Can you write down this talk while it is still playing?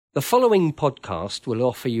The following podcast will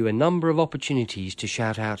offer you a number of opportunities to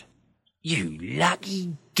shout out, "You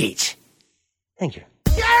lucky git." Thank you.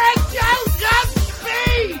 Gareth Jones on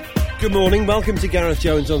Speed! Good morning, welcome to Gareth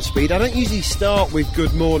Jones on Speed. I don't usually start with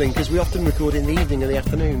good morning because we often record in the evening or the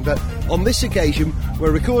afternoon, but on this occasion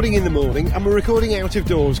we're recording in the morning and we're recording out of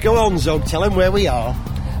doors. Go on, Zog, tell them where we are.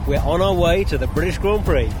 We're on our way to the British Grand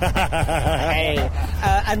Prix. Hey.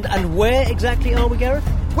 And where exactly are we, Gareth?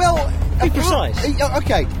 Well, be precise.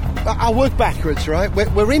 Okay, I'll work backwards, right?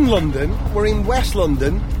 We're in London, we're in West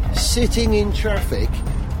London, sitting in traffic,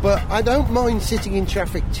 but I don't mind sitting in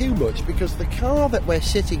traffic too much because the car that we're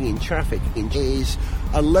sitting in traffic in is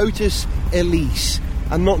a Lotus Elise,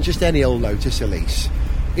 and not just any old Lotus Elise.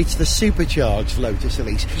 It's the supercharged Lotus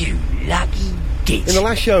Elise. You lucky git. In the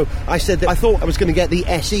last show, I said that I thought I was going to get the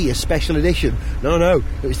SE, a special edition. No,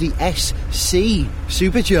 it was the SC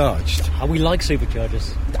supercharged. Oh, we like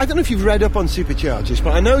superchargers. I don't know if you've read up on superchargers,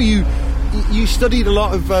 but I know you studied a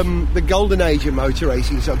lot of the golden age of motor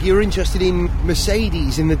racing. So you were interested in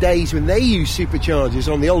Mercedes in the days when they used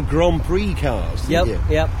superchargers on the old Grand Prix cars, didn't you?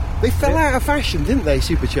 Yep. They fell out of fashion, didn't they,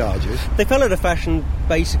 superchargers? They fell out of fashion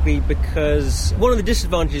basically because one of the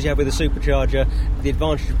disadvantages you have with a supercharger, the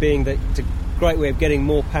advantage being that it's a great way of getting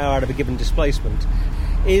more power out of a given displacement,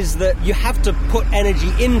 is that you have to put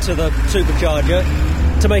energy into the supercharger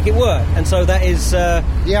to make it work, and so that is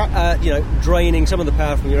draining some of the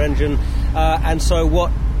power from your engine, and so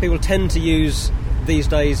what people tend to use these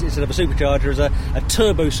days instead of a supercharger is a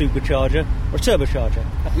turbo supercharger or a turbocharger.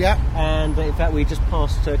 Yeah. And in fact we just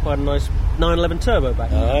passed quite a nice 911 turbo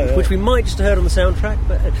back, which we might just have heard on the soundtrack,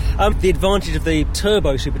 but the advantage of the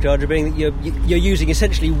turbo supercharger being that you're using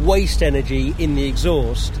essentially waste energy in the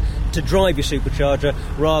exhaust to drive your supercharger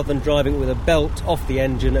rather than driving it with a belt off the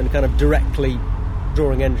engine and kind of directly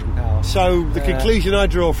drawing engine power. So the conclusion I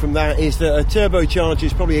draw from that is that a turbocharger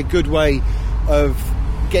is probably a good way of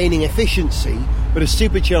gaining efficiency, but a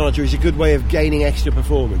supercharger is a good way of gaining extra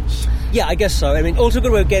performance. Yeah, I guess so. I mean, also a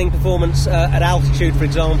good way of getting performance at altitude, for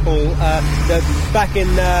example. Back in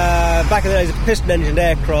the days of piston-engined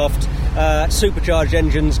aircraft, supercharged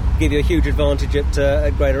engines give you a huge advantage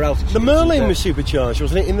at greater altitude. The Merlin was supercharged,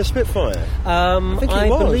 wasn't it, in the Spitfire? I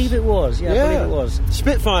believe it was. Yeah, I believe it was.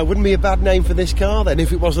 Spitfire wouldn't be a bad name for this car then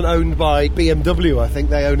if it wasn't owned by BMW. I think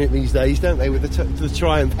they own it these days, don't they, with the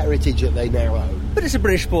Triumph heritage that they now own. But it's a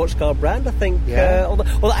British sports car brand, I think. Yeah.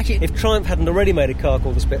 Although actually, if Triumph hadn't already made a car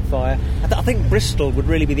called the Spitfire, I think Bristol would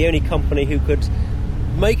really be the only company who could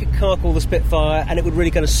make a car called the Spitfire and it would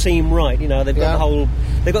really kind of seem right. You know, they've got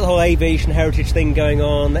the whole aviation heritage thing going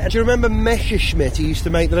on. Do you remember Messerschmitt? He used to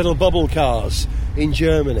make the little bubble cars in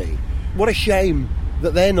Germany. What a shame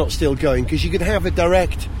that they're not still going, because you could have a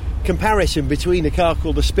direct comparison between a car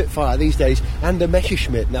called the Spitfire these days and a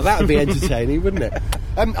Messerschmitt. Now that would be entertaining, wouldn't it?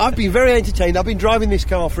 I've been very entertained. I've been driving this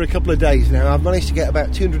car for a couple of days now. I've managed to get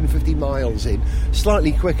about 250 miles in,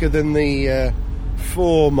 slightly quicker than the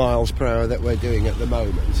 4 miles per hour that we're doing at the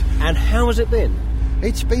moment. And how has it been?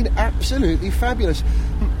 It's been absolutely fabulous.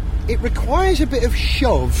 It requires a bit of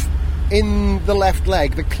shove in the left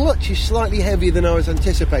leg. The clutch is slightly heavier than I was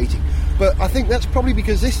anticipating, but I think that's probably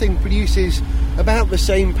because this thing produces about the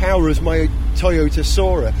same power as my Toyota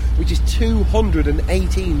Sora, which is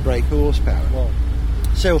 218 brake horsepower. Wow.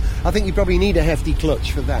 So I think you probably need a hefty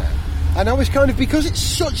clutch for that. And I was because it's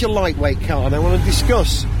such a lightweight car, and I want to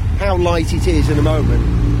discuss how light it is in a moment,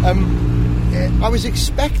 I was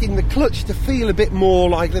expecting the clutch to feel a bit more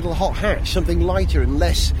like Little Hot Hatch, something lighter and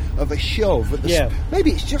less of a shove.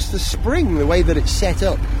 Maybe it's just the spring, the way that it's set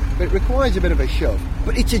up, but it requires a bit of a shove.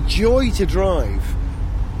 But it's a joy to drive.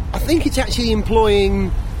 I think it's actually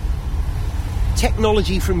employing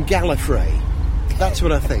technology from Gallifrey. That's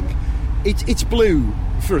what I think. It's blue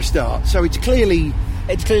for a start, so it's clearly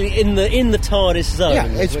in the TARDIS zone. Yeah,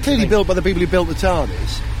 it's clearly built by the people who built the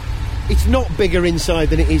TARDIS. It's not bigger inside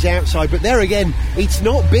than it is outside, but there again, it's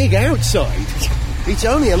not big outside. It's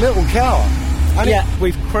only a little car. And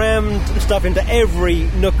we've crammed stuff into every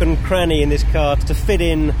nook and cranny in this car to fit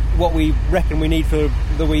in what we reckon we need for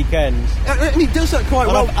the weekend. And it does that quite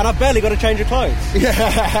well. And I've barely got to change of clothes.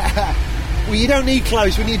 Yeah. Well, you don't need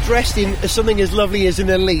clothes when you're dressed in something as lovely as an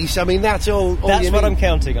Elise. I mean, that's all That's you what need. I'm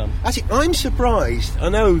counting on. Actually, I'm surprised. I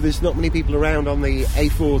know there's not many people around on the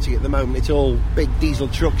A40 at the moment. It's all big diesel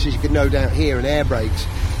trucks, as you can no doubt hear, and air brakes.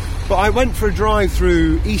 But I went for a drive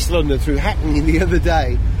through East London, through Hackney the other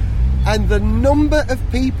day, and the number of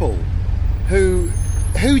people who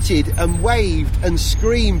hooted and waved and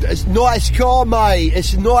screamed, "It's a nice car, mate,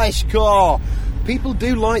 it's a nice car." People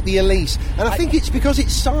do like the Elise, and I think it's because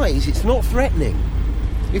its size, it's not threatening.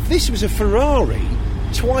 If this was a Ferrari,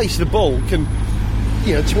 twice the bulk and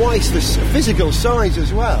twice the physical size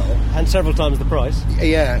as well. And several times the price.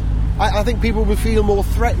 Yeah. I think people would feel more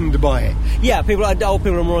threatened by it. Yeah, people are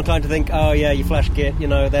more inclined to think, oh yeah, you flash kit,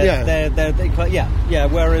 they're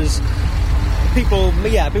whereas people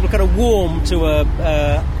kind of warm to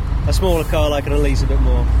a smaller car like an Elise a bit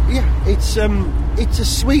more. Yeah, it's a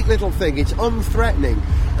sweet little thing. It's unthreatening,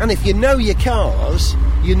 and if you know your cars,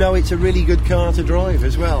 you know it's a really good car to drive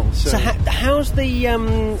as well. So how's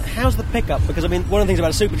the pickup? Because I mean, one of the things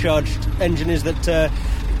about a supercharged engine is that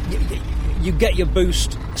you get your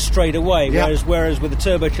boost straight away, whereas with a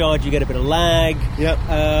turbocharged you get a bit of lag. Yep.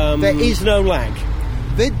 There is no lag.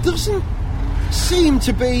 There doesn't seem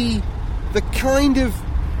to be the kind of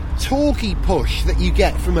torquey push that you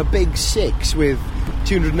get from a big 6 with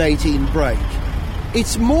 218 brake.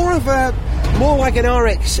 It's more like an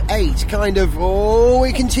RX-8 kind of,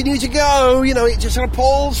 we continue to go, it just sort of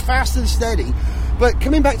pulls fast and steady. But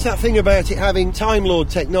coming back to that thing about it having Time Lord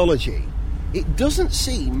technology, it doesn't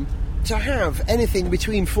seem to have anything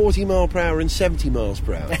between 40 mile per hour and 70 miles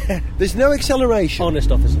per hour. There's no acceleration.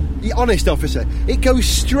 Honest officer. The honest officer. It goes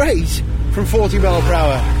straight from 40 mile per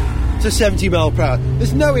hour to 70 mile per hour.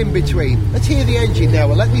 There's no in between. Let's hear the engine now.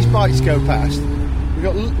 We'll let these bikes go past.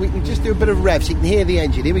 We can just do a bit of revs. You can hear the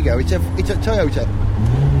engine. Here we go. It's a Toyota.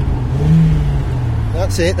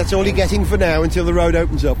 That's it. That's all you're getting for now until the road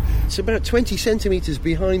opens up. It's about 20 centimetres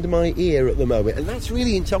behind my ear at the moment, and that's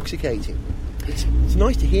really intoxicating. It's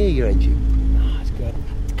nice to hear your engine. Oh, that's good.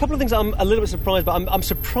 A couple of things I'm a little bit surprised by. I'm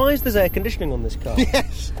surprised there's air conditioning on this car.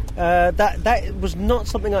 Yes. That was not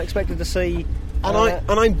something I expected to see. And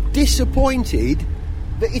I'm disappointed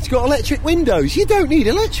that it's got electric windows. You don't need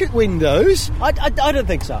electric windows. I don't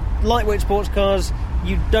think so. Lightweight sports cars,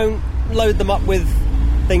 you don't load them up with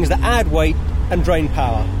things that add weight and drain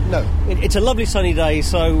power. No. It's a lovely sunny day,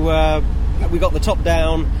 so we got the top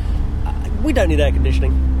down. We don't need air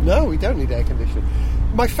conditioning. No, we don't need air conditioning.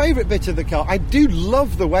 My favourite bit of the car, I do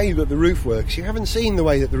love the way that the roof works. You haven't seen the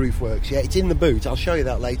way that the roof works yet. It's in the boot. I'll show you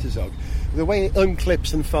that later, Zog. The way it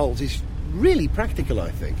unclips and folds is really practical, I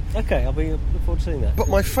think. Okay, I'll be looking forward to seeing that. But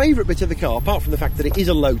my favourite bit of the car, apart from the fact that it is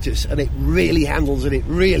a Lotus and it really handles and it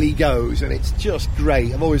really goes and it's just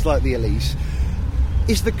great, I've always liked the Elise,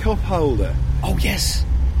 is the cup holder. Oh, yes.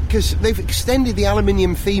 Because they've extended the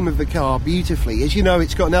aluminium theme of the car beautifully. As you know,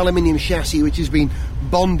 it's got an aluminium chassis which has been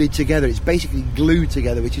bonded together. It's basically glued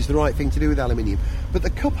together, which is the right thing to do with aluminium. But the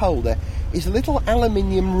cup holder is a little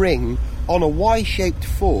aluminium ring on a Y-shaped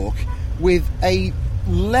fork with a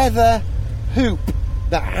leather hoop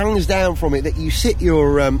that hangs down from it that you sit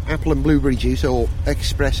your apple and blueberry juice or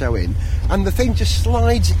espresso in, and the thing just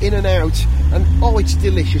slides in and out, and it's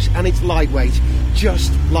delicious and it's lightweight,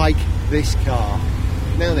 just like this car.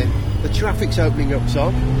 Now then, the traffic's opening up,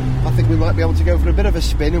 Zog. I think we might be able to go for a bit of a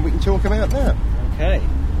spin and we can talk about that. Okay.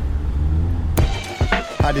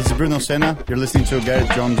 Hi, this is Bruno Senna. You're listening to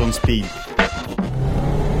Gareth Jones on Speed.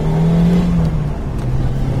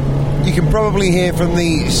 You can probably hear from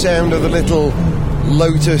the sound of the little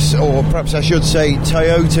Lotus, or perhaps I should say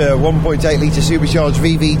Toyota 1.8 litre supercharged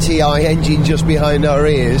VVTi engine just behind our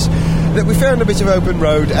ears, that we found a bit of open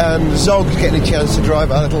road and Zog's getting a chance to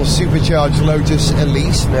drive our little supercharged Lotus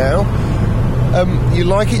Elise now. You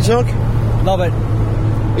like it, Zog? Love it.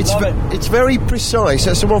 It's very precise.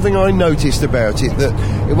 That's the one thing I noticed about it,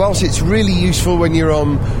 that whilst it's really useful when you're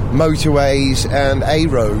on motorways and A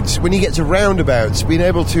roads, when you get to roundabouts, being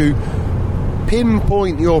able to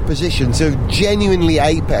pinpoint your position to genuinely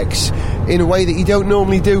apex in a way that you don't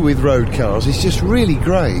normally do with road cars is just really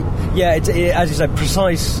great. Yeah, as you say,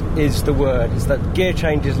 precise is the word. It's that gear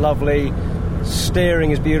change is lovely,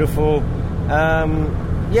 steering is beautiful.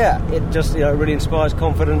 It just really inspires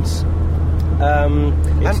confidence.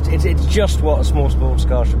 It's just what a small sports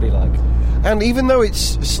car should be like. And even though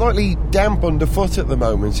it's slightly damp underfoot at the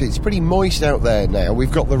moment, it's pretty moist out there now.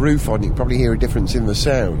 We've got the roof on, you can probably hear a difference in the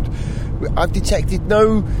sound. I've detected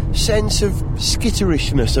no sense of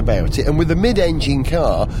skitterishness about it, and with a mid-engine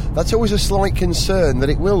car, that's always a slight concern that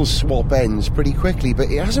it will swap ends pretty quickly,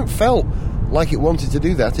 but it hasn't felt like it wanted to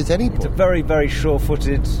do that at any point. It's a very, very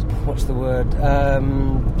sure-footed, what's the word?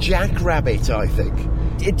 Jackrabbit, I think.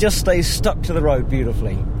 It just stays stuck to the road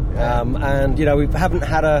beautifully. And we haven't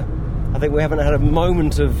had a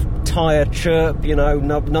moment of tyre chirp,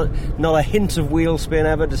 not a hint of wheel spin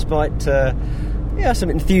ever, despite some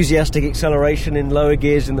enthusiastic acceleration in lower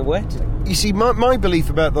gears in the wet. You see, my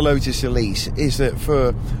belief about the Lotus Elise is that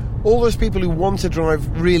for all those people who want to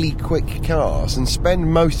drive really quick cars and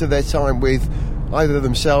spend most of their time with either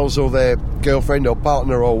themselves or their girlfriend or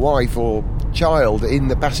partner or wife or child in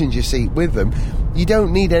the passenger seat with them, you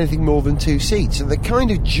don't need anything more than 2 seats. And the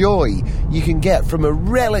kind of joy you can get from a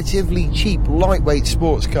relatively cheap, lightweight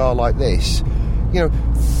sports car like this,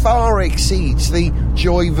 far exceeds the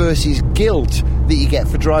joy versus guilt that you get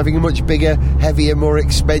for driving a much bigger, heavier, more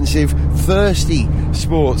expensive, thirsty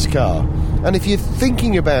sports car. And if you're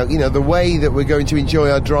thinking about, the way that we're going to enjoy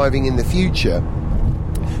our driving in the future,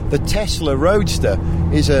 the Tesla Roadster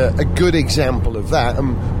is a good example of that.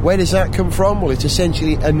 And where does that come from? Well, it's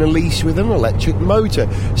essentially an Elise with an electric motor.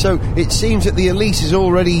 So it seems that the Elise has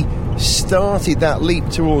already started that leap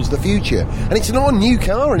towards the future. And it's not a new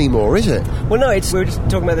car anymore, is it? Well, no, we were just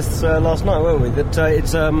talking about this last night, weren't we? That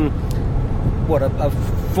it's, a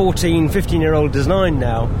 14, 15-year-old design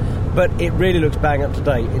now, but it really looks bang up to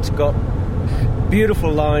date. It's got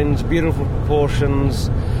beautiful lines, beautiful proportions.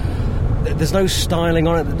 There's no styling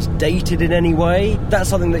on it that's dated in any way. That's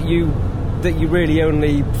something that you really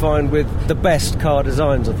only find with the best car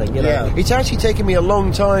designs, I think. Yeah. It's actually taken me a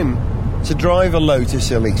long time to drive a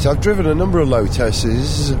Lotus Elise. I've driven a number of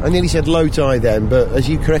Lotuses. I nearly said Loti then, but as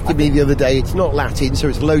you corrected me the other day, it's not Latin, so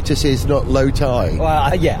it's Lotuses, not Loti. Well,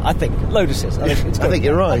 I think Lotuses. I think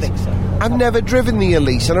you're right. I think so. I've never driven the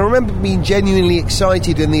Elise, and I remember being genuinely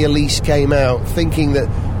excited when the Elise came out, thinking that,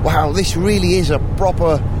 wow, this really is a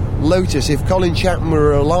proper Lotus. If Colin Chapman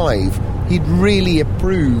were alive, he'd really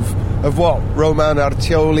approve of what Roman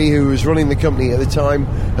Artioli, who was running the company at the time,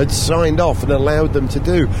 had signed off and allowed them to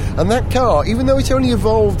do. And that car, even though it's only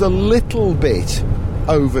evolved a little bit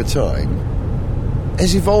over time,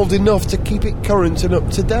 has evolved enough to keep it current and up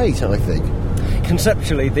to date, I think.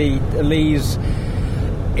 Conceptually, the Elise,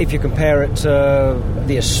 if you compare it to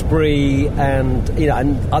the Esprit and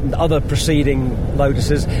other preceding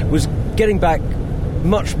Lotuses, was getting back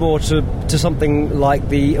much more to something like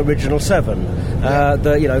the original 7,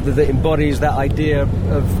 that embodies that idea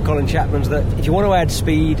of Colin Chapman's, that if you want to add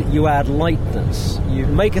speed, you add lightness. You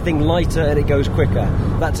make a thing lighter and it goes quicker.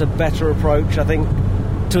 That's a better approach, I think,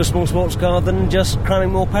 to a small sports car than just cramming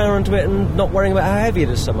more power into it and not worrying about how heavy it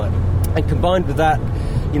is so much. And combined with that,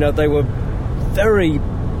 they were very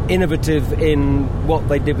innovative in what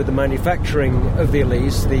they did with the manufacturing of the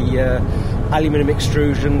Elise, the aluminium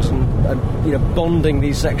extrusions and bonding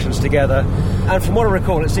these sections together. And from what I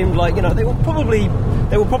recall, it seemed like they were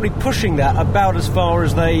probably pushing that about as far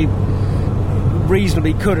as they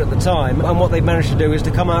reasonably could at the time. And what they've managed to do is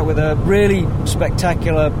to come out with a really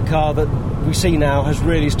spectacular car that we see now has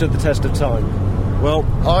really stood the test of time. Well,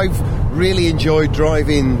 I've really enjoyed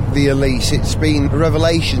driving the Elise. It's been a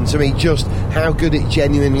revelation to me just how good it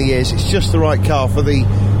genuinely is. It's just the right car for the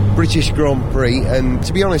British Grand Prix, and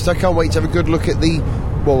to be honest, I can't wait to have a good look at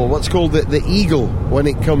what's called the Eagle when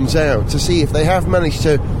it comes out, to see if they have managed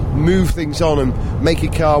to move things on and make a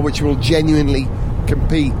car which will genuinely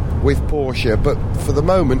compete with Porsche. But for the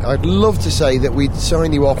moment, I'd love to say that we'd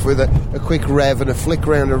sign you off with a quick rev and a flick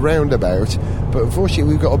round a roundabout, but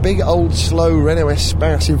unfortunately we've got a big old slow Renault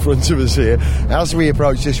Espace in front of us here as we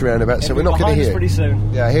approach this roundabout, so we're not going to hear pretty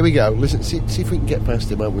soon. Yeah, here we go. Listen, see if we can get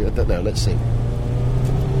past him, won't we? I don't know, let's see.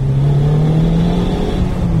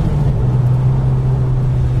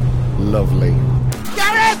 Lovely.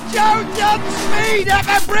 Gareth Jones on speed at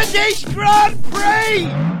the British Grand Prix!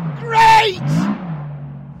 Great!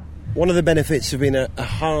 One of the benefits of being a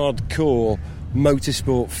hardcore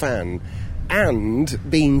motorsport fan and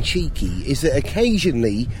being cheeky is that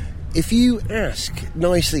occasionally, if you ask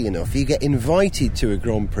nicely enough, you get invited to a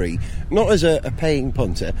Grand Prix, not as a paying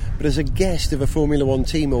punter, but as a guest of a Formula One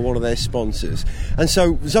team or one of their sponsors. And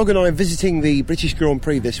so Zog and I are visiting the British Grand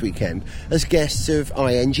Prix this weekend as guests of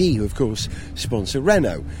ING, who of course sponsor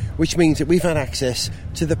Renault, which means that we've had access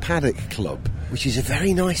to the Paddock Club, which is a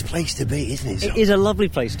very nice place to be, isn't it, Zog? It is a lovely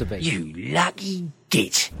place to be. You lucky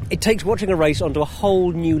git. It takes watching a race onto a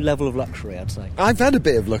whole new level of luxury, I'd say. I've had a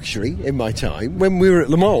bit of luxury in my time. When we were at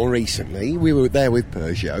Le Mans recently, we were there with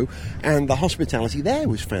Peugeot, and the hospitality there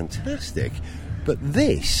was fantastic. But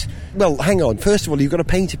this... Well, hang on. First of all, you've got to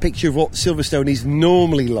paint a picture of what Silverstone is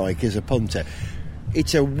normally like as a punter.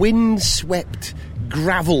 It's a windswept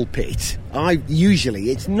gravel pit.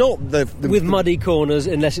 It's not the with muddy corners,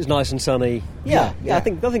 unless it's nice and sunny. Yeah. I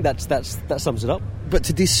think that sums it up. But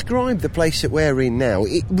to describe the place that we're in now,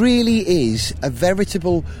 it really is a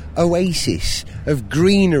veritable oasis of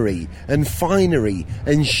greenery and finery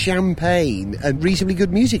and champagne and reasonably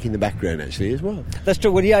good music in the background, actually, as well. That's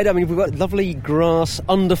true. Well, yeah, I mean, we've got lovely grass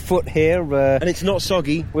underfoot here. And it's not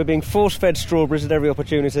soggy. We're being force-fed strawberries at every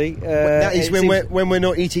opportunity. That is when we're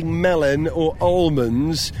not eating melon or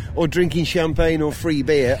almonds or drinking champagne or free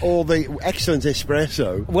beer or the excellent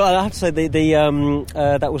espresso. Well, I have to say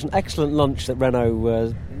that was an excellent lunch that Renault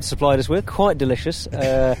supplied us with. Quite delicious.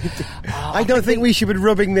 I don't think we should be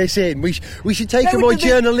rubbing this in. We should take a more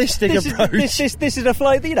journalistic approach. This is a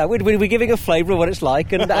flavour. You know, we're giving a flavour of what it's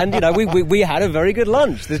like, and you know, we had a very good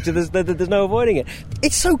lunch. There's no avoiding it.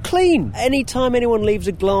 It's so clean. Anytime anyone leaves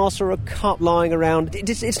a glass or a cup lying around,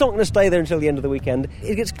 it's not going to stay there until the end of the weekend.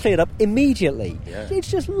 It gets cleared up immediately. Yeah. It's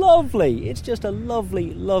just lovely. It's just a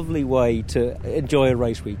lovely, lovely way to enjoy a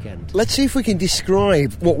race weekend. Let's see if we can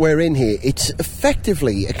describe what we're in here. It's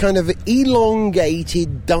effectively a kind of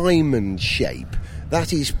elongated diamond shape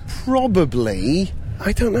that is probably,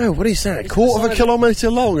 I don't know, what is that? Quarter of a kilometre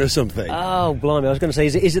long or something? Oh, blimey! I was going to say,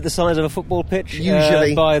 is it the size of a football pitch?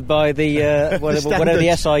 Usually, by the whatever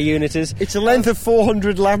the SI unit is. It's a length of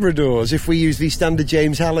 400 Labradors if we use the standard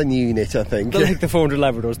James Allen unit, I think. Like the 400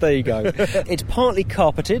 Labradors. There you go. It's partly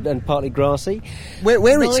carpeted and partly grassy.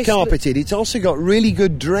 Where it's carpeted, it's also got really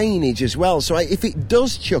good drainage as well. So if it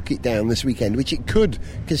does chuck it down this weekend, which it could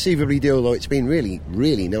conceivably do, although it's been really,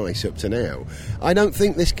 really nice up to now, I don't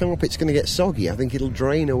think this carpet's going to get soggy. I think it'll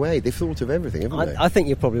drain away. They've thought of everything, haven't they? I think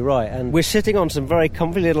you're probably right. And we're sitting on some very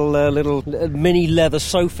comfy little mini leather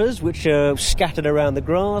sofas, which are scattered around the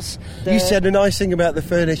grass. You said a nice thing about the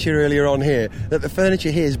furniture earlier on here, that the furniture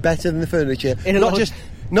here is better than the furniture,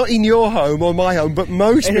 not in your home or my home, but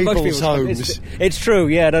most people's homes. It's true,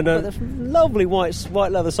 yeah. No. There's lovely white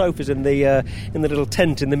leather sofas in the little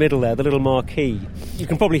tent in the middle there, the little marquee. You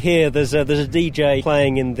can probably hear there's a DJ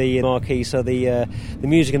playing in the marquee, so the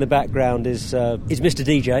music in the background is Mr.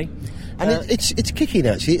 DJ. And it's kicking,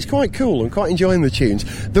 actually. It's quite cool. I'm quite enjoying the tunes.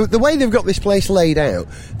 The way they've got this place laid out,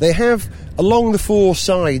 they have, along the four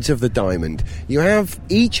sides of the diamond, you have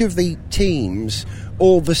each of the teams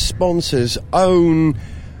or the sponsors' own,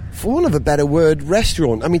 for want of a better word,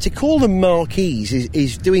 restaurant. I mean, to call them marquees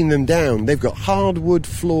is doing them down. They've got hardwood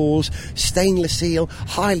floors, stainless steel,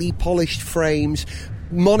 highly polished frames,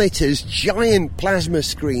 monitors, giant plasma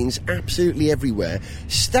screens absolutely everywhere.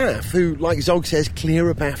 Staff who, like Zog says, clear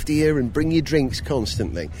up after you and bring you drinks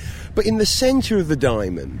constantly. But in the centre of the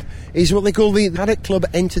diamond is what they call the Paddock Club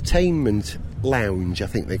Entertainment Lounge, I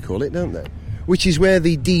think they call it, don't they? Which is where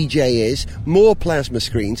the DJ is, more plasma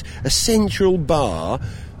screens, a central bar,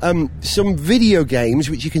 some video games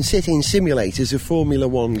which you can sit in simulators of Formula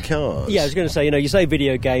One cars. Yeah, I was going to say, you say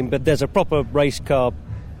video game, but there's a proper race car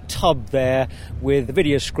tub there with a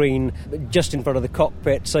video screen just in front of the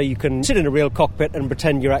cockpit, so you can sit in a real cockpit and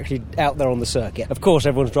pretend you're actually out there on the circuit. Of course,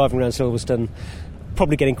 everyone's driving around Silverstone,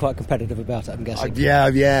 probably getting quite competitive about it, I'm guessing.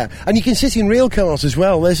 Yeah. And you can sit in real cars as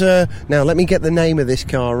well. Now, let me get the name of this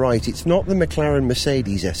car right. It's not the McLaren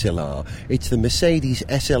Mercedes SLR. It's the Mercedes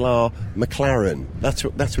SLR McLaren. That's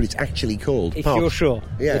what it's actually called. If you're sure.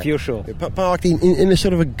 Yeah. If you're sure. Parked in a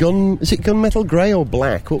sort of a gun... Is it gunmetal grey or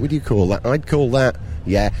black? What would you call that? I'd call that...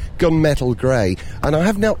 Yeah, gunmetal grey. And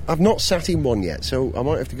I've not sat in one yet, so I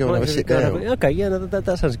might have to go and have a sit down. Okay, yeah,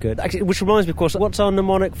 that sounds good. Actually, which reminds me, of course, what's our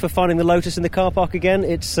mnemonic for finding the Lotus in the car park again?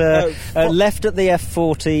 It's left at the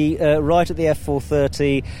F40, right at the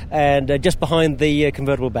F430, and just behind the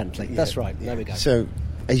convertible Bentley. Yeah. That's right, there we go. So,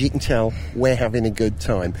 as you can tell, we're having a good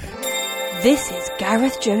time. This is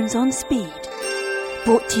Gareth Jones on Speed,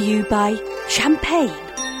 brought to you by champagne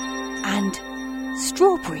and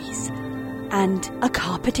strawberries and a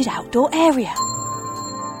carpeted outdoor area.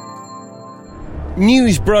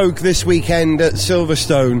 News broke this weekend at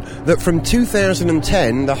Silverstone that from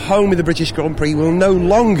 2010 the home of the British Grand Prix will no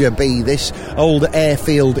longer be this old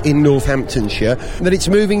airfield in Northamptonshire, that it's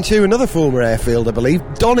moving to another former airfield, I believe,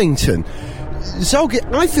 Donington. Zog,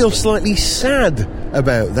 I feel slightly sad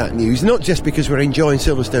about that news, not just because we're enjoying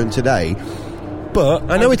Silverstone today,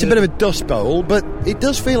 but I know it's a bit of a dust bowl, but it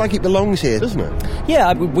does feel like it belongs here, doesn't it?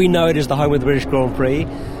 Yeah, we know it is the home of the British Grand Prix.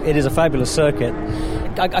 It is a fabulous circuit.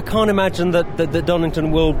 I can't imagine that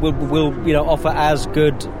Donington will offer as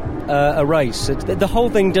good a race. The whole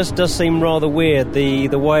thing just does seem rather weird, the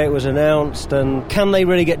way it was announced, and can they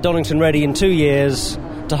really get Donington ready in 2 years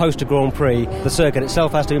to host a Grand Prix? The circuit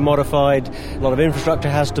itself has to be modified, a lot of infrastructure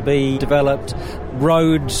has to be developed,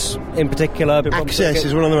 roads in particular. Access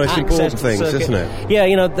is one of the most important things, isn't it?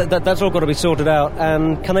 Yeah, that's all got to be sorted out,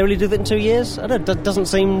 and can they really do that in 2 years? I don't know, that doesn't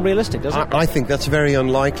seem realistic, does it? I think that's very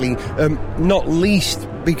unlikely, not least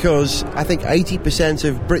because I think 80%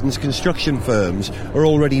 of Britain's construction firms are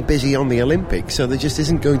already busy on the Olympics, so there just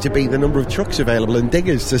isn't going to be the number of trucks available and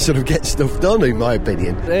diggers to sort of get stuff done, in my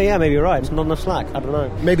opinion. Yeah, maybe you're right. It's not enough slack. I don't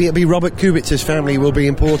know. Maybe it'll be Robert Kubica's family will be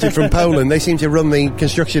imported from Poland. They seem to run the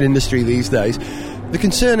construction industry these days. The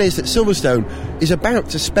concern is that Silverstone is about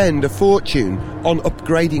to spend a fortune on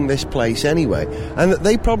upgrading this place anyway, and that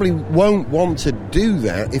they probably won't want to do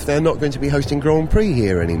that if they're not going to be hosting Grand Prix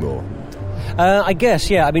here anymore. I guess,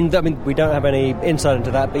 yeah. I mean, we don't have any insight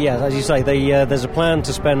into that, but yeah, as you say, there's a plan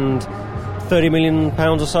to spend £30 million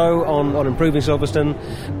or so on improving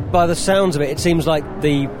Silverstone. By the sounds of it, it seems like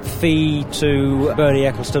the fee to Bernie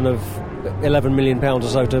Ecclestone of £11 million or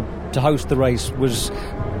so to host the race was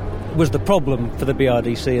the problem for the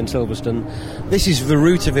BRDC and Silverstone. This is the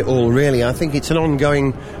root of it all, really. I think it's an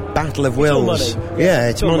ongoing battle of wills.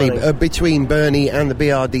 It's money between Bernie and the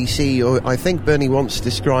BRDC. Or I think Bernie once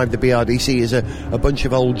described the BRDC as a bunch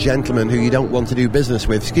of old gentlemen who you don't want to do business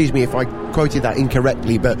with. Excuse me if I quoted that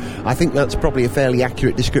incorrectly, but I think that's probably a fairly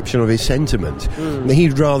accurate description of his sentiment.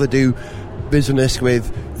 He'd rather do business with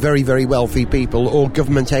very, very wealthy people or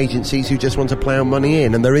government agencies who just want to plough money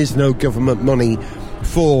in, and there is no government money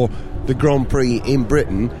for the Grand Prix in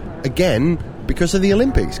Britain, again, because of the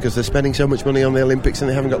Olympics, because they're spending so much money on the Olympics and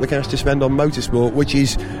they haven't got the cash to spend on motorsport, which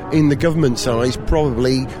is, in the government's eyes,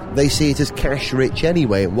 probably they see it as cash rich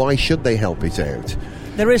anyway. Why should they help it out?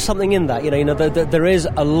 There is something in that, there is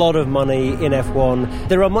a lot of money in F1.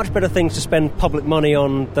 There are much better things to spend public money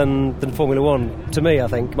on than Formula One, to me, I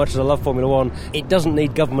think. Much as I love Formula One, it doesn't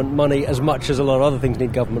need government money as much as a lot of other things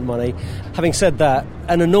need government money. Having said that,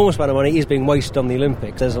 an enormous amount of money is being wasted on the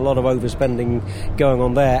Olympics. There's a lot of overspending going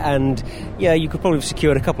on there, and yeah, you could probably have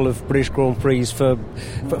secured a couple of British Grand Prix for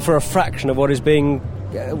a fraction of what is being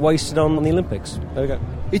wasted on the Olympics. There we go.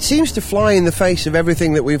 It seems to fly in the face of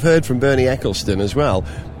everything that we've heard from Bernie Ecclestone as well.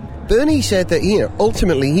 Bernie said that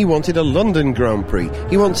ultimately he wanted a London Grand Prix.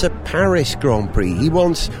 He wants a Paris Grand Prix. He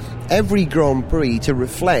wants every Grand Prix to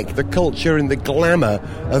reflect the culture and the glamour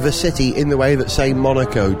of a city in the way that, say,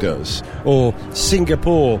 Monaco does, or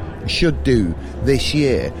Singapore should do this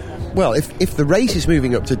year. Well, if the race is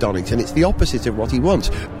moving up to Donington, it's the opposite of what he wants.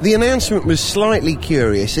 The announcement was slightly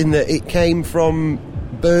curious in that it came from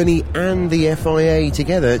Bernie and the FIA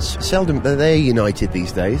together. It's seldom that they're united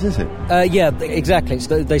these days, is it? Yeah, exactly.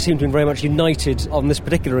 They seem to be very much united on this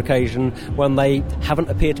particular occasion when they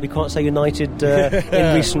haven't appeared to be quite so united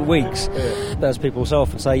in recent weeks. As people so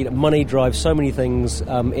often say, money drives so many things in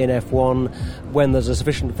F1. When there's a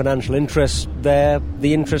sufficient financial interest there,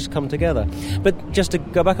 the interests come together. But just to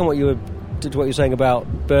go back on what you were saying about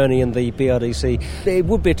Bernie and the BRDC, it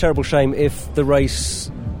would be a terrible shame if the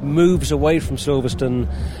race moves away from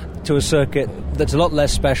Silverstone to a circuit that's a lot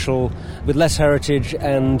less special, with less heritage,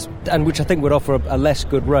 and which I think would offer a less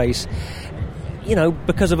good race,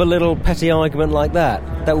 because of a little petty argument like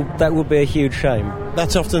that. That would be a huge shame.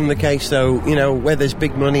 That's often the case, though, where there's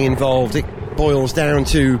big money involved, it boils down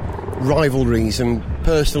to rivalries and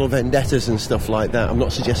personal vendettas and stuff like that. I'm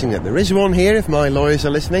not suggesting that there is one here, if my lawyers are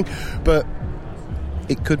listening, but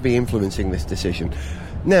it could be influencing this decision.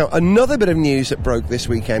 Now, another bit of news that broke this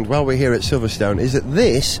weekend while we're here at Silverstone is that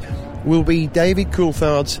this will be David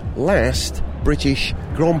Coulthard's last British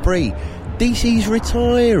Grand Prix. DC's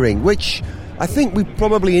retiring, which I think we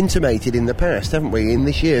probably intimated in the past, haven't we, in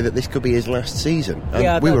this year, that this could be his last season.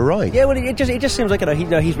 And we were right. Yeah, well, it just seems like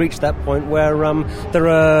he's reached that point where there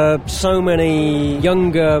are so many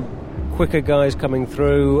younger, quicker guys coming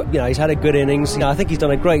through. He's had a good innings. I think he's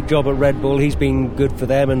done a great job at Red Bull. He's been good for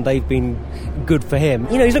them and they've been good for him.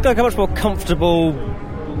 He's looked like a much more comfortable,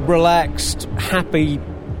 relaxed, happy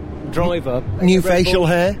driver. New facial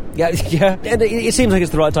hair. Yeah. And it seems like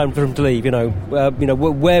it's the right time for him to leave.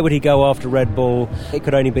 Where would he go after Red Bull? It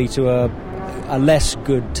could only be to a less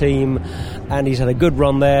good team, and he's had a good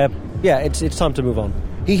run there. Yeah, it's time to move on.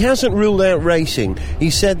 He hasn't ruled out racing.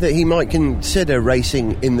 He said that he might consider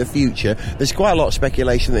racing in the future. There's quite a lot of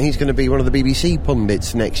speculation that he's going to be one of the BBC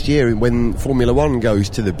pundits next year when Formula One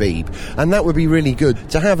goes to the Beeb. And that would be really good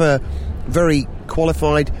to have a very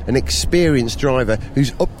qualified and experienced driver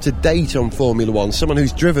who's up to date on Formula One. Someone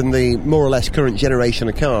who's driven the more or less current generation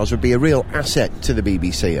of cars would be a real asset to the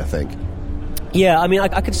BBC, I think. Yeah, I mean,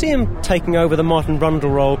 I could see him taking over the Martin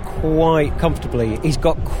Brundle role quite comfortably. He's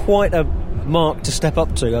got quite a mark to step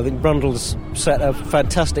up to. I think Brundle's set a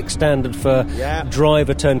fantastic standard for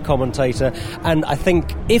driver turned commentator, and I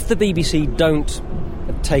think if the BBC don't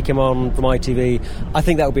take him on from ITV, I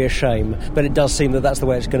think that would be a shame, but it does seem that that's the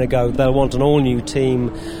way it's going to go. They'll want an all-new team,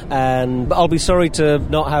 but I'll be sorry to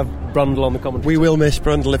not have Brundle on the commentary. We will miss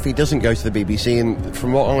Brundle if he doesn't go to the BBC, and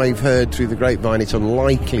from what I've heard through the grapevine, it's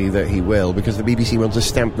unlikely that he will, because the BBC wants to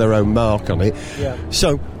stamp their own mark on it.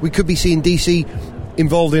 So we could be seeing DC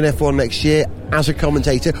involved in F1 next year as a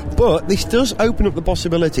commentator, but this does open up the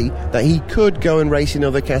possibility that he could go and race in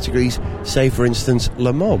other categories, say for instance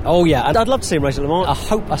Le Mans. Oh yeah, I'd love to see him race at Le Mans. I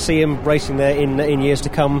hope I see him racing there in years to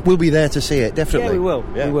come. We'll be there to see it, definitely. Yeah, we will.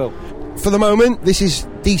 Yeah. We will. For the moment, this is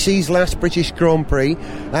DC's last British Grand Prix,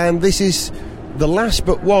 and this is the last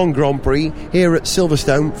but one Grand Prix here at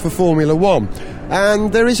Silverstone for Formula 1.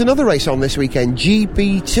 And there is another race on this weekend,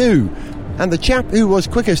 GP2. And the chap who was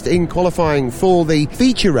quickest in qualifying for the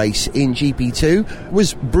feature race in GP2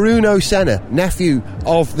 was Bruno Senna, nephew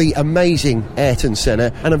of the amazing Ayrton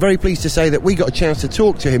Senna. And I'm very pleased to say that we got a chance to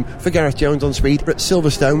talk to him for Gareth Jones on Speed at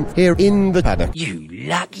Silverstone here in the paddock. You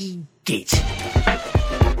lucky git.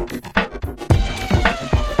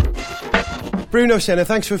 Bruno Senna,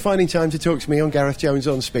 thanks for finding time to talk to me on Gareth Jones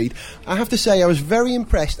on Speed. I have to say I was very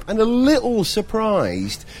impressed and a little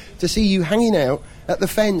surprised to see you hanging out at the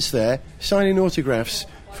fence there, signing autographs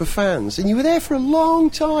for fans. And you were there for a long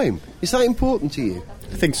time. Is that important to you?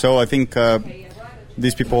 I think so. I think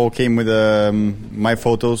these people all came with my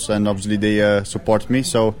photos, and obviously they support me,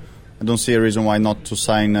 so I don't see a reason why not to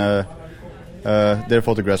sign their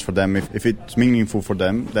photographs for them. If it's meaningful for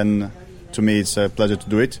them, then to me it's a pleasure to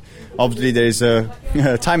do it. Obviously there is a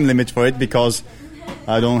time limit for it because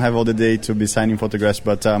I don't have all the day to be signing photographs,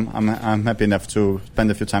 but I'm happy enough to spend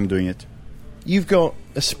a few time doing it. You've got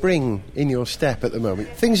a spring in your step at the moment.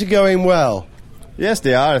 Things are going well. Yes,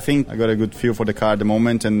 they are. I think I got a good feel for the car at the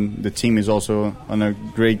moment, and the team is also on a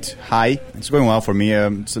great high. It's going well for me.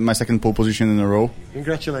 It's my second pole position in a row.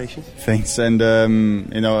 Congratulations. Thanks. And,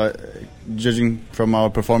 judging from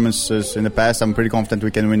our performances in the past, I'm pretty confident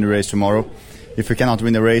we can win the race tomorrow. If we cannot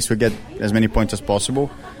win the race, we get as many points as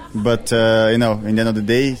possible. But, in the end of the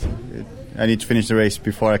day, I need to finish the race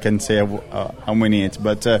before I can say I'm winning it.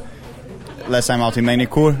 But last time out in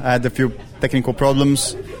Magny-Cours, I had a few technical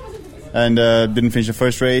problems and didn't finish the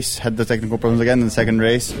first race, had the technical problems again in the second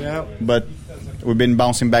race. Yeah. But we've been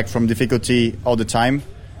bouncing back from difficulty all the time,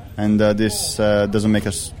 and this doesn't make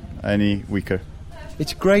us any weaker.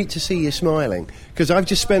 It's great to see you smiling, because I've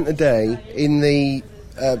just spent a day in the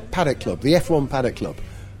paddock club, the F1 paddock club,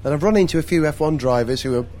 and I've run into a few F1 drivers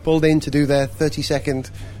who are pulled in to do their 30-second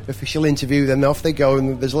official interview, then off they go,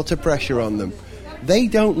 and there's lots of pressure on them. They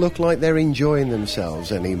don't look like they're enjoying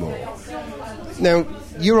themselves anymore. Now,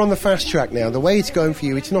 you're on the fast track now. The way it's going for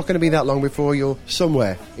you, it's not going to be that long before you're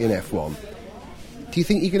somewhere in F1. Do you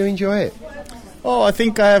think you're going to enjoy it? Oh, I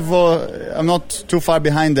think I have. I'm not too far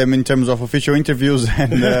behind them in terms of official interviews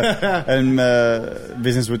and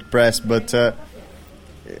business with press. But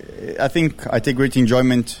I think I take great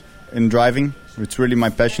enjoyment in driving. It's really my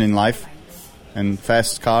passion in life, and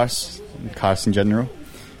fast cars in general.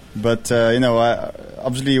 But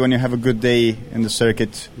obviously, when you have a good day in the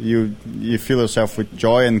circuit, you feel yourself with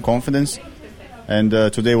joy and confidence. And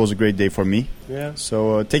today was a great day for me. Yeah.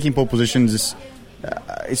 So taking pole positions is.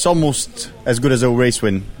 It's almost as good as a race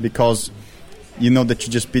win, because you know that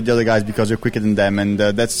you just beat the other guys because you're quicker than them, and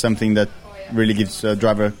that's something that really gives a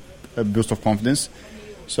driver a boost of confidence.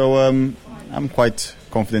 So I'm quite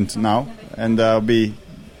confident now, and I'll be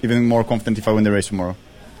even more confident if I win the race tomorrow.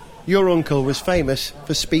 Your uncle was famous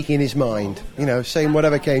for speaking his mind, saying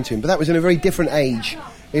whatever came to him, but that was in a very different age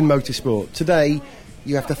in motorsport. Today,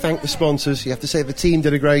 you have to thank the sponsors, you have to say the team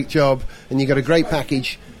did a great job, and you got a great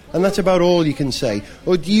package. And that's about all you can say.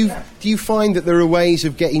 Or do you find that there are ways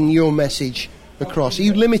of getting your message across? Are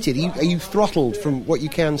you limited? Are you throttled from what you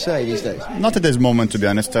can say these days? Not at this moment, to be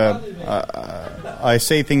honest. I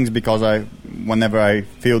say things because whenever I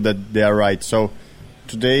feel that they are right. So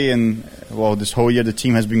today and this whole year, the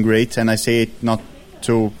team has been great, and I say it not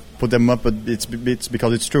to put them up, but it's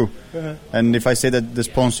because it's true. Uh-huh. And if I say that the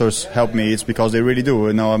sponsors help me, it's because they really do.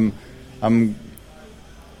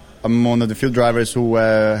 I'm one of the few drivers who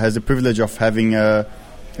has the privilege of having a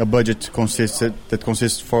budget that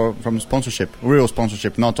consists from sponsorship, real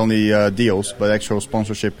sponsorship, not only deals, but actual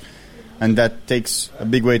sponsorship. And that takes a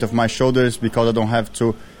big weight off my shoulders because I don't have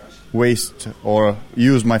to waste or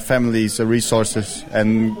use my family's resources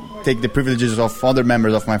and take the privileges of other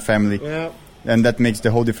members of my family. Yeah. And that makes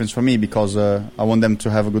the whole difference for me, because I want them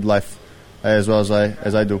to have a good life as well as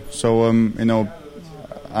I do. So,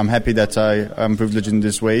 I'm happy that I'm privileged in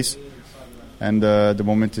these ways, and the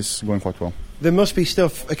moment is going quite well. There must be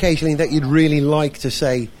stuff occasionally that you'd really like to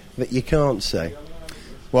say that you can't say.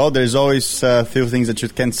 Well, there's always a few things that you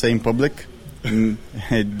can't say in public.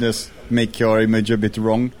 It does make your image a bit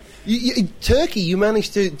wrong. Turkey, you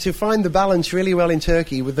managed to find the balance really well in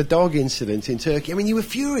Turkey with the dog incident in Turkey. I mean, you were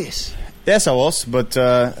furious. Yes, I was, but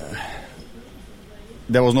there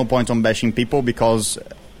was no point on bashing people, because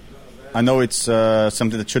I know it's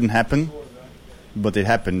something that shouldn't happen, but it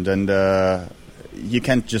happened, and you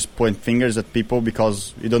can't just point fingers at people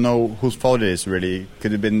because you don't know whose fault it is, really.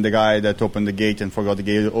 Could have been the guy that opened the gate and forgot the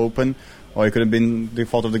gate open, or it could have been the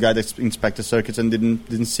fault of the guy that inspected circuits and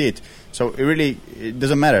didn't see it. So it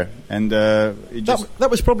doesn't matter. And that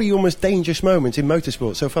was probably your most dangerous moment in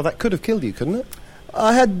motorsport so far. That could have killed you, couldn't it?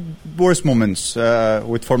 I had worse moments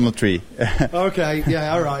with Formula 3. Okay,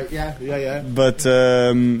 yeah, all right, yeah. But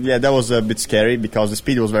that was a bit scary because the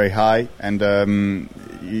speed was very high, and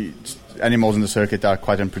animals in the circuit are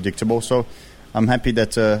quite unpredictable. So I'm happy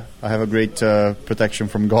that I have a great protection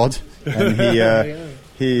from God, and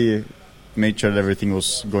he made sure that everything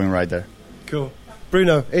was going right there. Cool.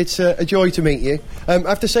 Bruno, it's a joy to meet you. I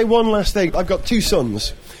have to say one last thing. I've got two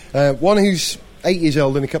sons. One who's 8 years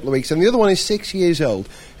old in a couple of weeks, and the other one is 6 years old,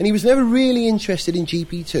 and he was never really interested in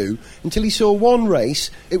GP2 until he saw one race.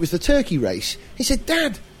 It was the Turkey race. He said,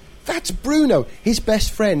 "Dad, that's Bruno." His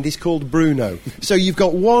best friend is called Bruno. So you've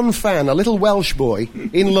got one fan, a little Welsh boy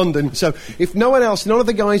in London. So if no one else, none of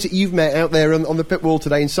the guys that you've met out there on the pit wall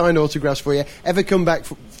today and signed autographs for you ever come back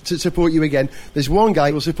to support you again, there's one guy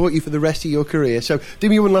who will support you for the rest of your career. So do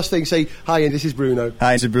me one last thing, say hi, and this is Bruno.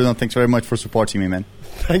 Hi, this is Bruno. Thanks very much for supporting me, man.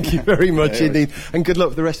 Thank you very much indeed, and good luck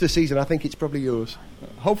for the rest of the season. I think it's probably yours.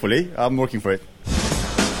 Hopefully, I'm working for it.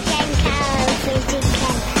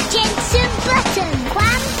 Jensen Button,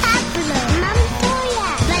 Juan Pablo,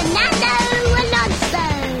 Montoya, Fernando Alonso.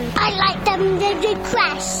 I like them to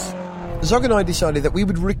crash. Zog and I decided that we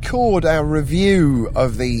would record our review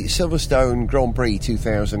of the Silverstone Grand Prix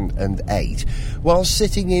 2008 while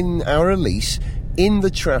sitting in our Elise in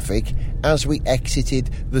the traffic as we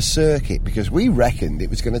exited the circuit, because we reckoned it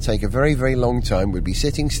was going to take a very, very long time. We'd be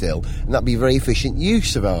sitting still, and that'd be very efficient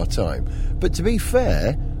use of our time. But to be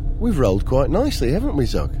fair, we've rolled quite nicely, haven't we,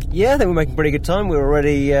 Zog? Yeah, I think we're making pretty good time. We're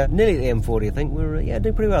already nearly at the M40. I think we're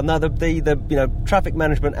doing pretty well. Now the traffic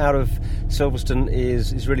management out of Silverstone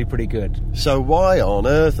is really pretty good. So why on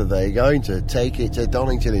earth are they going to take it to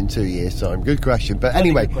Donington in 2 years' time? Good question. But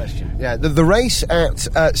anyway, good question. Yeah, the race at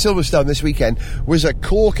Silverstone this weekend was a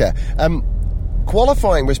corker.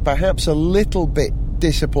 Qualifying was perhaps a little bit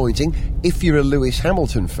disappointing if you're a Lewis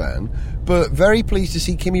Hamilton fan, but very pleased to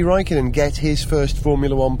see Kimi Räikkönen get his first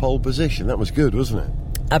Formula One pole position. That was good, wasn't it?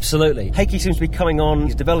 Absolutely. Heikki seems to be coming on.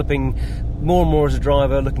 He's developing more and more as a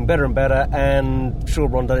driver, looking better and better, and sure,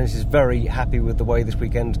 Ron Dennis is very happy with the way this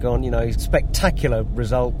weekend's gone. You know, spectacular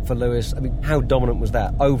result for Lewis. I mean, how dominant was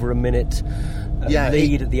that? Over a minute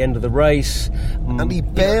lead at the end of the race. And he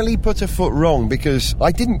barely put a foot wrong, because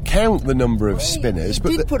I didn't count the number of spinners.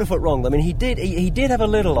 He did put a foot wrong. I mean, he did have a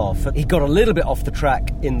little off. He got a little bit off the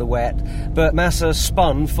track in the wet, but Massa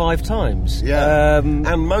spun 5 times. Yeah,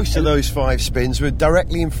 and most of those 5 spins were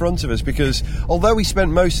directly in front of us, because although we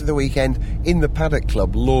spent most of the weekend in the paddock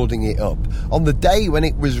club lording it up, on the day when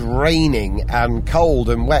it was raining and cold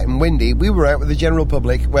and wet and windy, we were out with the general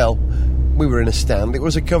public. Well, we were in a stand. It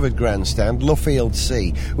was a covered grandstand, Luffield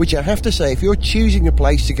C, which I have to say, if you're choosing a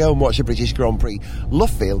place to go and watch a British Grand Prix,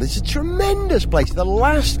 Luffield is a tremendous place. The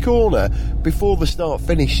last corner before the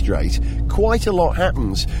start-finish straight, quite a lot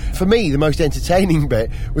happens. For me, the most entertaining bit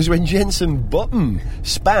was when Jensen Button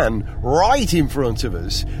span right in front of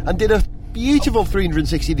us and did a beautiful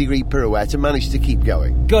 360-degree pirouette and managed to keep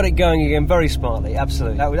going. Got it going again very smartly,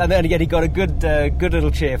 absolutely. And then again, he got a good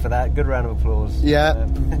little cheer for that, good round of applause. Yeah,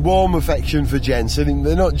 warm affection for Jensen.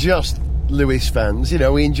 They're not just Lewis fans, you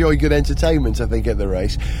know, we enjoy good entertainment, I think, at the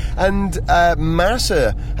race. And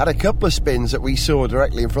Massa had a couple of spins that we saw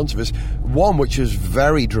directly in front of us. One which was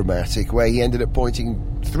very dramatic, where he ended up pointing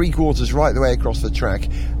 3/4 right the way across the track.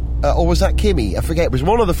 Or was that Kimi? I forget. It was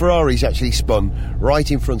one of the Ferraris actually spun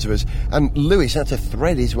right in front of us, and Lewis had to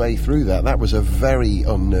thread his way through that. That was a very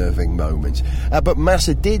unnerving moment. But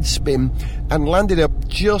Massa did spin and landed up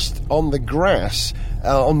just on the grass,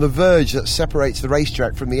 on the verge that separates the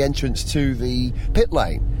racetrack from the entrance to the pit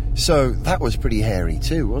lane. So that was pretty hairy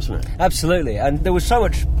too, wasn't it? Absolutely, and there was so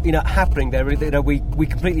much, happening there. We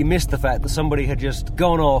completely missed the fact that somebody had just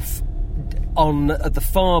gone off at the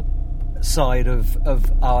far side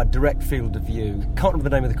of our direct field of view. Can't remember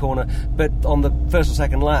the name of the corner, but on the first or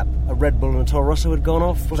second lap, a Red Bull and a Toro Rosso had gone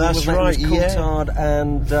off. That's right, it was Coulthard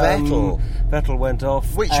and Vettel went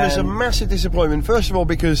off. Which was a massive disappointment. First of all,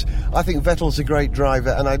 because I think Vettel's a great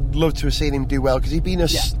driver, and I'd love to have seen him do well, because he'd been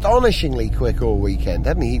astonishingly quick all weekend,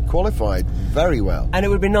 hadn't he? He'd qualified very well. And it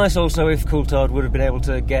would be nice also if Coulthard would have been able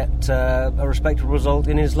to get a respectable result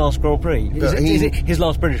in his last Grand Prix. Is it his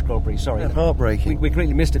last British Grand Prix? Sorry. Heartbreaking. We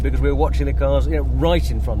completely missed it because we were watching the cars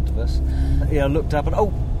right in front of us. Looked up and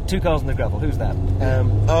 2 cars in the gravel. Who's that?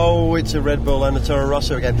 It's a Red Bull and a Toro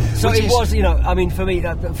Rosso again. So it was, for me,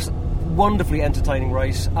 wonderfully entertaining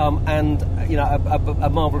race, and a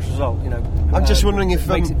marvellous result. I'm just wondering if...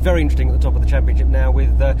 makes it very interesting at the top of the championship now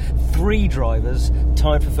with 3 drivers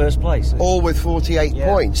tied for first place. All with 48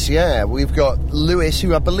 points, yeah. We've got Lewis,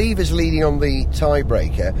 who I believe is leading on the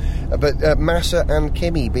tiebreaker, but Massa and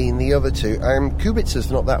Kimi being the other 2, and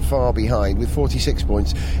Kubica's not that far behind with 46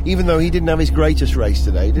 points, even though he didn't have his greatest race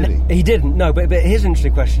today, did he? He didn't, no, but here's an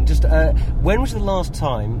interesting question. Just when was the last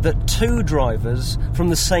time that 2 drivers from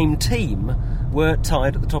the same team were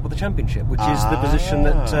tied at the top of the championship, which is the position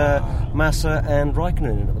that Massa and Raikkonen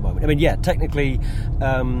are in at the moment. I mean, yeah, technically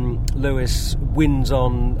Lewis wins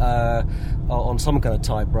on some kind of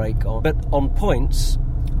tie break, but on points,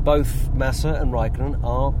 both Massa and Raikkonen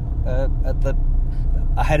are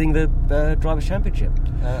heading the Drivers' Championship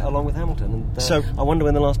along with Hamilton. And, so I wonder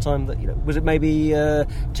when the last time that, was it maybe 2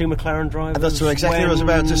 McLaren drivers? That's exactly what I was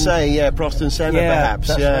about to say. Yeah, Prost and Senna, perhaps.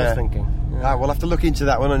 That's what I was thinking. Yeah. We'll have to look into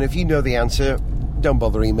that one, and if you know the answer, don't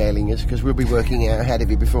bother emailing us, because we'll be working out ahead of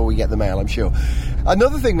you before we get the mail, I'm sure.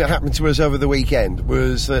 Another thing that happened to us over the weekend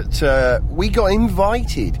was that we got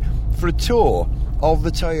invited for a tour of the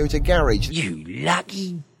Toyota garage. You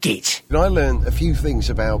lucky git. And I learned a few things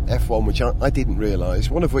about F1 which I didn't realise,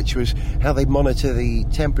 one of which was how they monitor the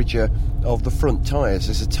temperature of the front tyres.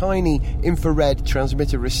 There's a tiny infrared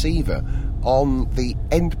transmitter receiver on the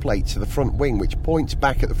end plates of the front wing which points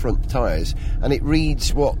back at the front tyres, and it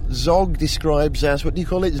reads what Zog describes as, what do you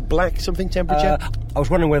call it, as black something temperature? I was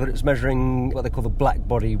wondering whether it's measuring what they call the black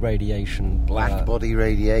body radiation. Black body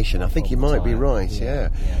radiation, I think you might be right, yeah.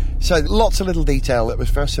 So lots of little detail that was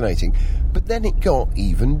fascinating, but then it got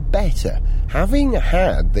even better. Having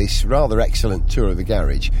had this rather excellent tour of the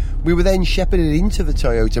garage, we were then shepherded into the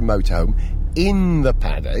Toyota motorhome in the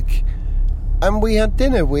paddock, and we had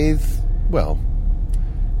dinner with, well,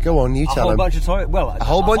 go on, you tell them. A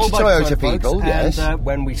whole bunch of Toyota people, folks, yes. And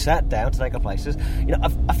when we sat down to take our places,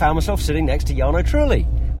 I found myself sitting next to Jarno Trulli.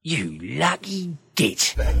 You lucky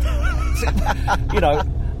git.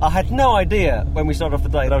 I had no idea when we started off the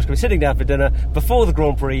day that I was going to be sitting down for dinner before the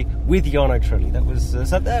Grand Prix with Jarno Trulli. That was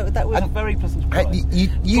a very pleasant surprise.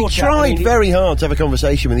 You tried very hard to have a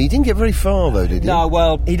conversation with him. You didn't get very far, though, did you? No,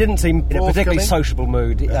 well, he didn't seem in a particularly sociable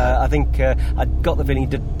mood. I think I got the feeling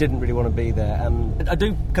he didn't really want to be there. I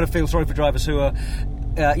do kind of feel sorry for drivers who are...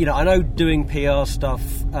 I know doing PR stuff,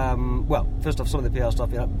 first off, some of the PR stuff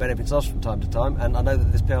benefits us from time to time, and I know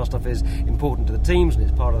that this PR stuff is important to the teams and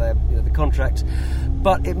it's part of their the contract,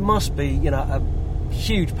 but it must be a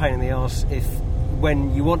huge pain in the arse if,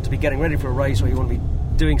 when you want to be getting ready for a race or you want to be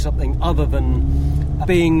doing something other than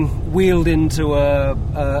being wheeled into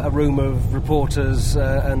a room of reporters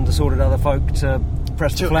and assorted other folk to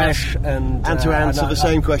press the flash and to answer the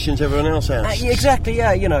same questions everyone else asks. Exactly,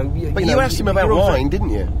 yeah. But you asked him about wine, didn't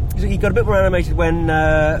you? He got a bit more animated when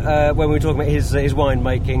we were talking about his wine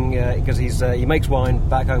making, because he makes wine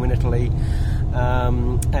back home in Italy,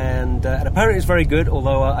 and apparently it's very good.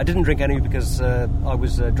 Although I didn't drink any because I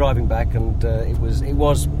was driving back, and it was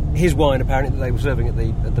his wine apparently that they were serving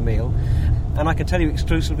at the meal. And I can tell you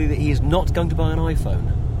exclusively that he is not going to buy an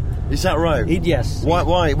iPhone. Is that right? Yes.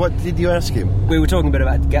 Why? What did you ask him? We were talking a bit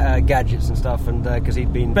about gadgets and stuff, and because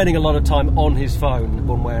he'd been spending a lot of time on his phone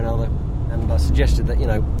one way or another, and I suggested that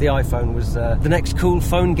the iPhone was the next cool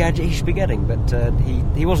phone gadget he should be getting, but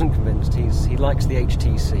he wasn't convinced. He likes the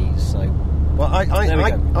HTCs, so... Well,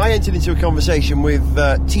 I entered into a conversation with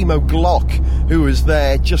Timo Glock, who was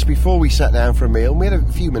there just before we sat down for a meal, and we had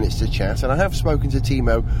a few minutes to chat, and I have spoken to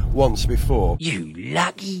Timo once before. You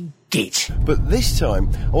lucky git. But this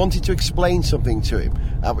time, I wanted to explain something to him.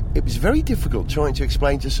 It was very difficult trying to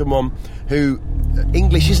explain to someone who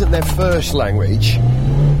English isn't their first language.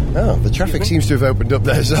 Oh, the traffic seems to have opened up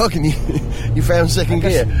there, Zog, and you found second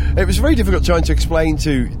gear. It was very difficult trying to explain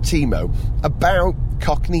to Timo about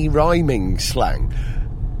Cockney rhyming slang.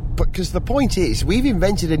 Because the point is, we've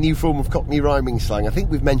invented a new form of Cockney rhyming slang. I think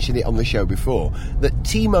we've mentioned it on the show before, that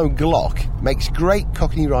Timo Glock makes great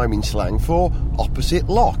Cockney rhyming slang for opposite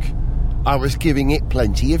lock. I was giving it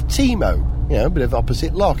plenty of Timo, a bit of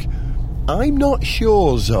opposite lock. I'm not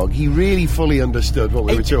sure, Zog, he really fully understood what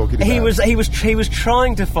we were talking about. He was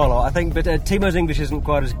trying to follow, I think, but Timo's English isn't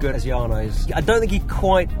quite as good as Jarno's. I don't think he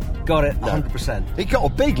quite got it 100%. He got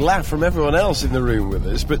a big laugh from everyone else in the room with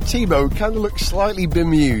us, but Timo kind of looked slightly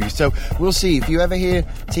bemused, so we'll see. If you ever hear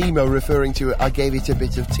Timo referring to it, I gave it a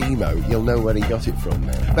bit of Timo, you'll know where he got it from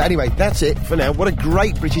now. But anyway, that's it for now. What a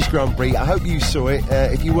great British Grand Prix. I hope you saw it.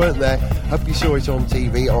 If you weren't there, I hope you saw it on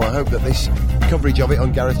TV, or I hope that this coverage of it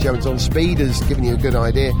on Gareth Jones on Speed has given you a good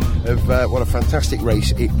idea of what a fantastic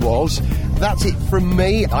race it was. That's it from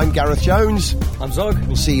me. I'm Gareth Jones. I'm Zog.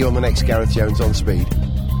 We'll see you on the next Gareth Jones on Speed.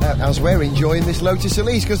 As we're enjoying this Lotus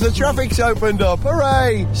Elise because the traffic's opened up.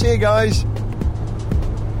 Hooray! See you guys.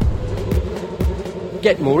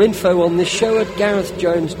 Get more info on this show at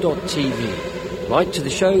garethjones.tv. Write to the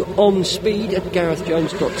show on speed at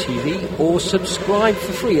garethjones.tv or subscribe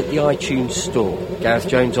for free at the iTunes store. Gareth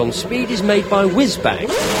Jones on Speed is made by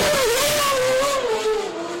Whizbang.